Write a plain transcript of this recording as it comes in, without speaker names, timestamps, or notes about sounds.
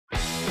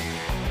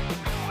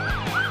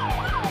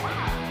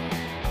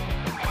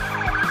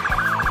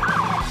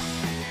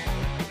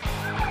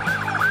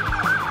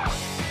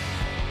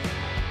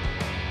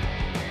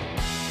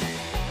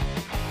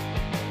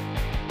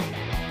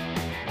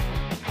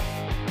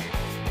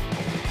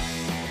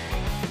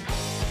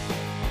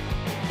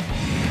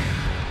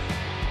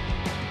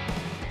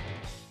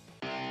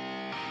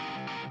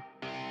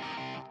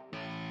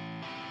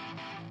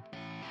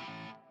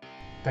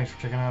thanks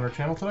for checking out our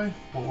channel today.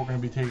 What we're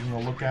going to be taking a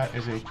look at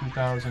is a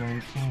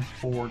 2018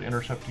 Ford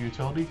Interceptor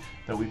utility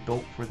that we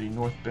built for the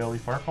North Bailey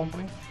Fire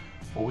Company.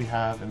 What we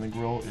have in the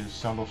grill is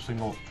Soundoff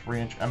Signal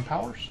 3-inch M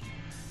powers.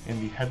 In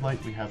the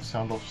headlight we have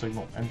Soundoff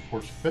Signal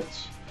N-Force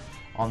fits.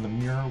 On the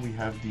mirror we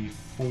have the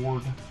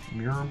Ford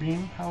mirror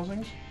beam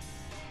housings,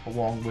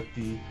 along with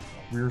the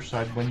rear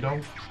side window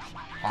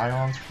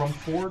ions from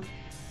Ford,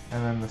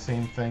 and then the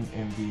same thing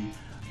in the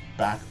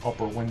back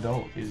upper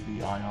window is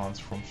the ions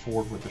from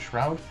Ford with the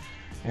shroud.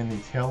 In the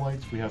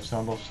taillights we have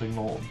Soundoff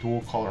Signal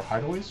dual color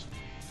hideaways.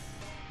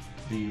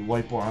 The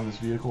light bar on this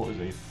vehicle is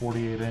a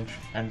 48-inch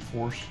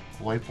N-Force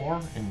light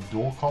bar in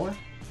dual color.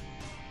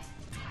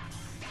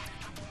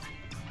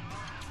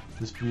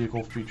 This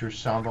vehicle features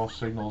Soundoff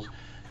Signal's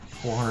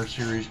 400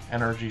 series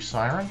energy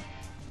siren.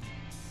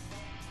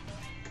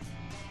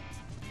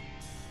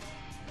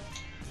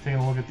 Taking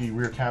a look at the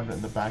rear cabinet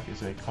in the back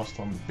is a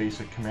custom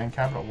basic command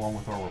cabinet along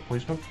with our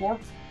replacement floor.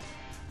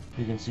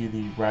 You can see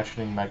the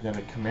ratcheting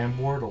magnetic command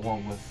board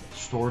along with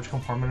storage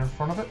compartment in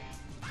front of it.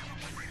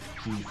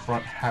 The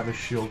front Havis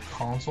shield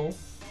console.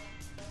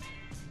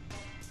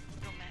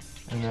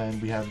 And then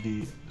we have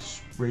the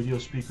radio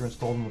speaker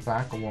installed in the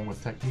back along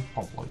with Technique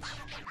pump lights.